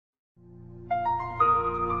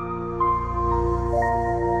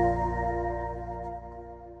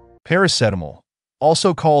Paracetamol,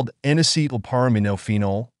 also called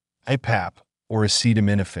N-acetyl-p-benzoquinone, IPAP, or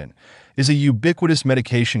acetaminophen, is a ubiquitous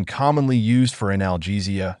medication commonly used for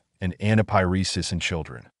analgesia and antipyresis in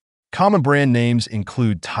children. Common brand names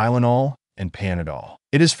include Tylenol and Panadol.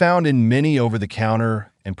 It is found in many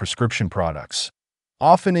over-the-counter and prescription products,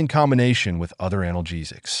 often in combination with other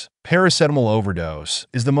analgesics. Paracetamol overdose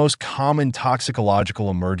is the most common toxicological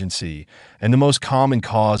emergency and the most common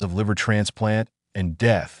cause of liver transplant and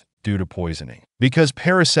death due to poisoning. Because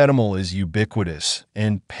paracetamol is ubiquitous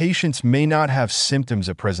and patients may not have symptoms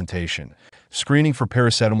at presentation, screening for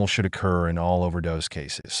paracetamol should occur in all overdose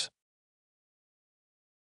cases.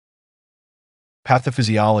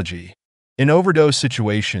 Pathophysiology. In overdose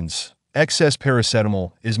situations, excess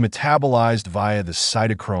paracetamol is metabolized via the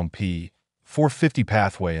cytochrome P450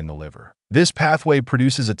 pathway in the liver. This pathway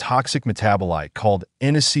produces a toxic metabolite called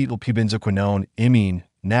N-acetyl-p-benzoquinone imine,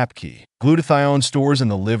 NAPQI. Glutathione stores in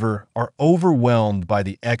the liver are overwhelmed by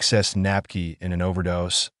the excess NAPQI in an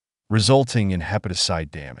overdose, resulting in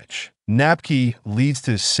hepatocyte damage. NAPQI leads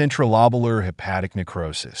to centrilobular hepatic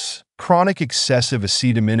necrosis. Chronic excessive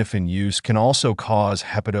acetaminophen use can also cause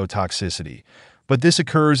hepatotoxicity, but this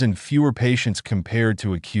occurs in fewer patients compared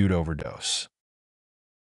to acute overdose.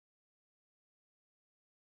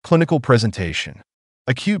 Clinical presentation.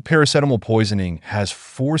 Acute paracetamol poisoning has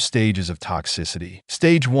 4 stages of toxicity.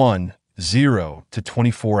 Stage 1, 0 to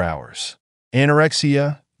 24 hours.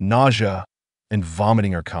 Anorexia, nausea, and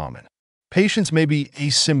vomiting are common. Patients may be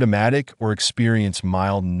asymptomatic or experience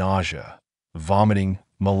mild nausea, vomiting,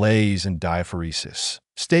 malaise, and diaphoresis.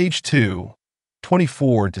 Stage 2,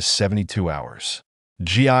 24 to 72 hours.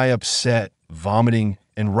 GI upset, vomiting,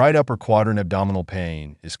 and right upper quadrant abdominal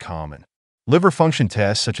pain is common. Liver function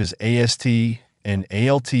tests such as AST and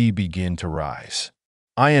ALT begin to rise.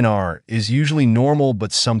 INR is usually normal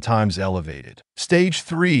but sometimes elevated. Stage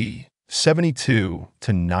 3, 72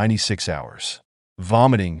 to 96 hours.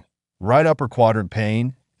 Vomiting, right upper quadrant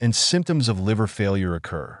pain, and symptoms of liver failure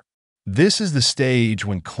occur. This is the stage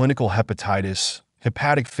when clinical hepatitis,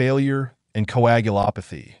 hepatic failure, and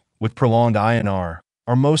coagulopathy with prolonged INR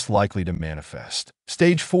are most likely to manifest.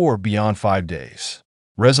 Stage 4, beyond 5 days.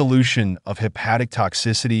 Resolution of hepatic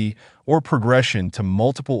toxicity or progression to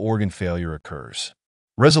multiple organ failure occurs.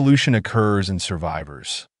 Resolution occurs in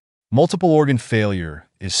survivors. Multiple organ failure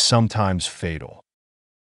is sometimes fatal.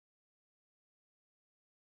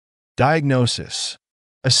 Diagnosis.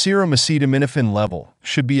 A serum acetaminophen level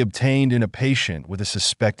should be obtained in a patient with a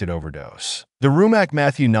suspected overdose. The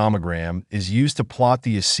Rumack-Matthew nomogram is used to plot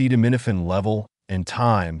the acetaminophen level and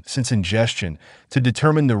time since ingestion to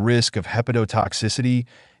determine the risk of hepatotoxicity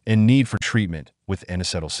and need for treatment with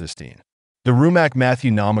N-acetylcysteine. The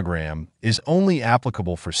Rumack-Matthew nomogram is only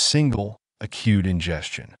applicable for single, acute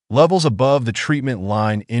ingestion. Levels above the treatment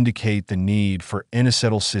line indicate the need for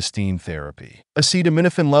N-acetylcysteine therapy.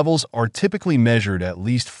 Acetaminophen levels are typically measured at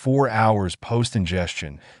least 4 hours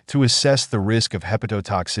post-ingestion to assess the risk of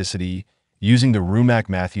hepatotoxicity using the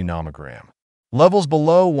Rumack-Matthew nomogram. Levels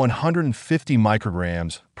below 150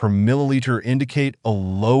 micrograms per milliliter indicate a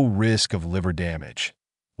low risk of liver damage,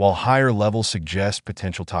 while higher levels suggest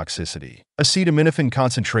potential toxicity. Acetaminophen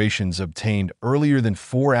concentrations obtained earlier than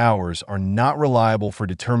 4 hours are not reliable for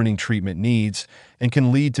determining treatment needs and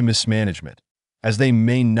can lead to mismanagement, as they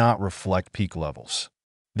may not reflect peak levels.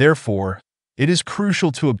 Therefore, it is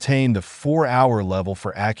crucial to obtain the 4-hour level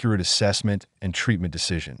for accurate assessment and treatment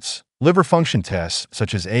decisions. Liver function tests,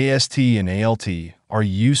 such as AST and ALT, are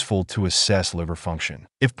useful to assess liver function.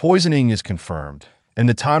 If poisoning is confirmed, and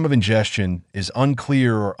the time of ingestion is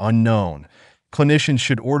unclear or unknown, clinicians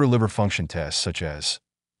should order liver function tests such as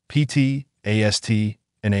PT, AST,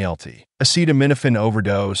 and ALT. Acetaminophen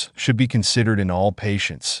overdose should be considered in all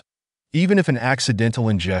patients, even if an accidental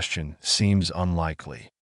ingestion seems unlikely.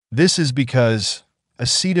 This is because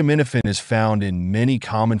acetaminophen is found in many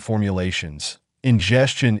common formulations.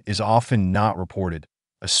 Ingestion is often not reported,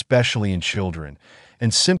 especially in children,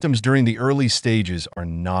 and symptoms during the early stages are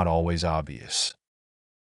not always obvious.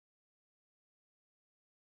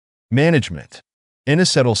 Management.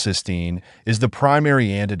 N-acetylcysteine is the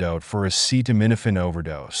primary antidote for acetaminophen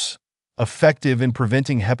overdose, effective in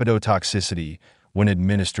preventing hepatotoxicity when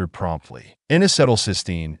administered promptly.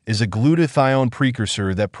 N-acetylcysteine is a glutathione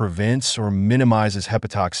precursor that prevents or minimizes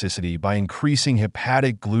hepatotoxicity by increasing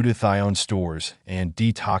hepatic glutathione stores and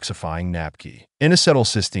detoxifying NAPQI.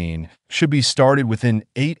 N-acetylcysteine should be started within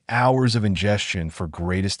 8 hours of ingestion for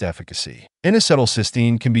greatest efficacy.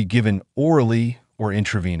 N-acetylcysteine can be given orally or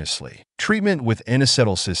intravenously. Treatment with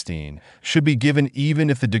N-acetylcysteine should be given even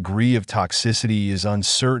if the degree of toxicity is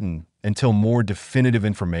uncertain until more definitive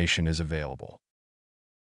information is available.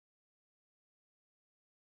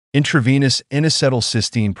 Intravenous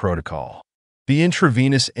N-acetylcysteine protocol. The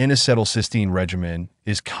intravenous N-acetylcysteine regimen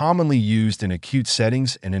is commonly used in acute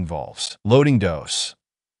settings and involves loading dose,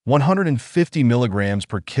 150 mg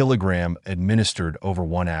per kilogram administered over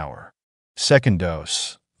 1 hour. Second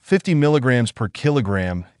dose, 50 mg per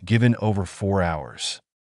kilogram given over 4 hours.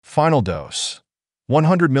 Final dose,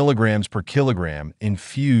 100 mg per kilogram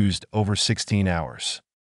infused over 16 hours.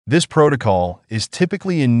 This protocol is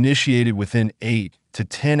typically initiated within 8 to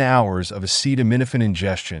 10 hours of acetaminophen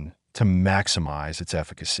ingestion to maximize its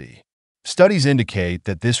efficacy. Studies indicate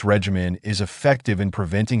that this regimen is effective in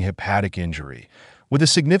preventing hepatic injury, with a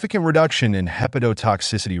significant reduction in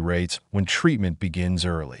hepatotoxicity rates when treatment begins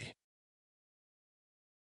early.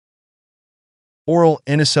 Oral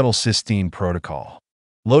N-acetylcysteine protocol.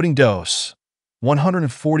 Loading dose,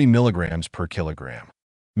 140 mg per kilogram.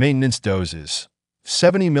 Maintenance doses,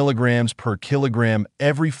 70 mg per kilogram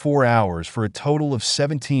every 4 hours for a total of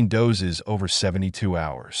 17 doses over 72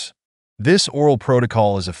 hours. This oral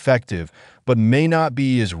protocol is effective, but may not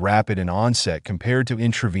be as rapid in onset compared to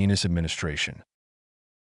intravenous administration.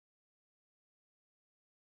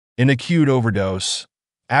 In acute overdose,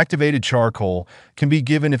 activated charcoal can be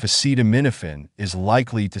given if acetaminophen is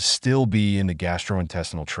likely to still be in the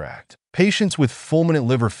gastrointestinal tract. Patients with fulminant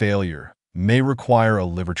liver failure may require a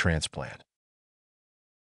liver transplant.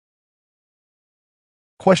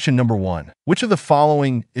 Question number 1. Which of the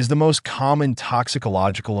following is the most common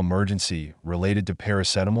toxicological emergency related to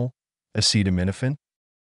paracetamol, acetaminophen?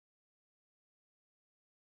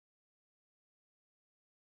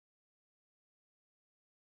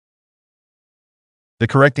 The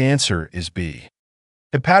correct answer is B.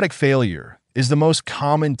 Hepatic failure is the most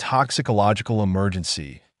common toxicological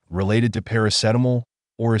emergency related to paracetamol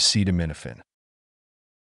or acetaminophen.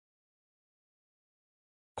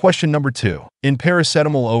 Question number 2. In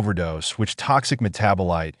paracetamol overdose, which toxic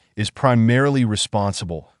metabolite is primarily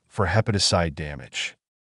responsible for hepatocyte damage?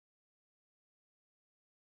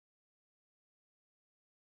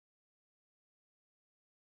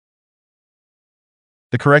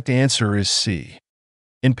 The correct answer is C.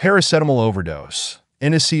 In paracetamol overdose,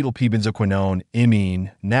 N-acetyl-p-benzoquinone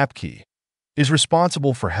imine, NAPQI, is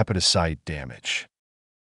responsible for hepatocyte damage.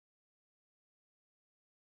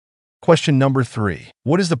 Question number 3.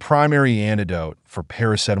 What is the primary antidote for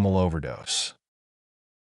paracetamol overdose?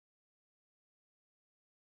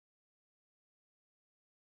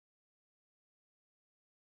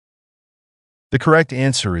 The correct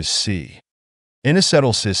answer is C.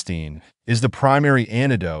 N-acetylcysteine is the primary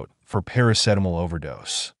antidote for paracetamol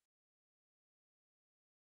overdose.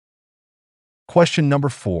 Question number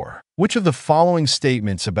 4. Which of the following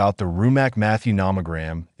statements about the Rumack-Matthew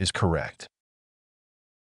nomogram is correct?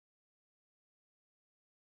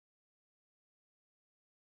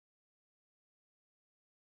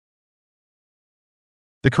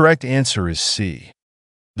 The correct answer is C.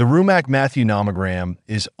 The Rumack-Matthew nomogram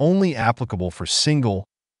is only applicable for single,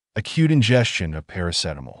 acute ingestion of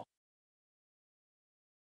paracetamol.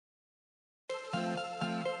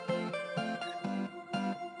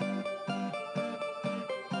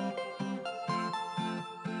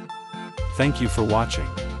 Thank you for watching.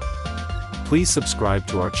 Please subscribe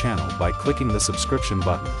to our channel by clicking the subscription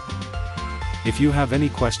button. If you have any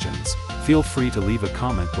questions, feel free to leave a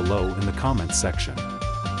comment below in the comments section.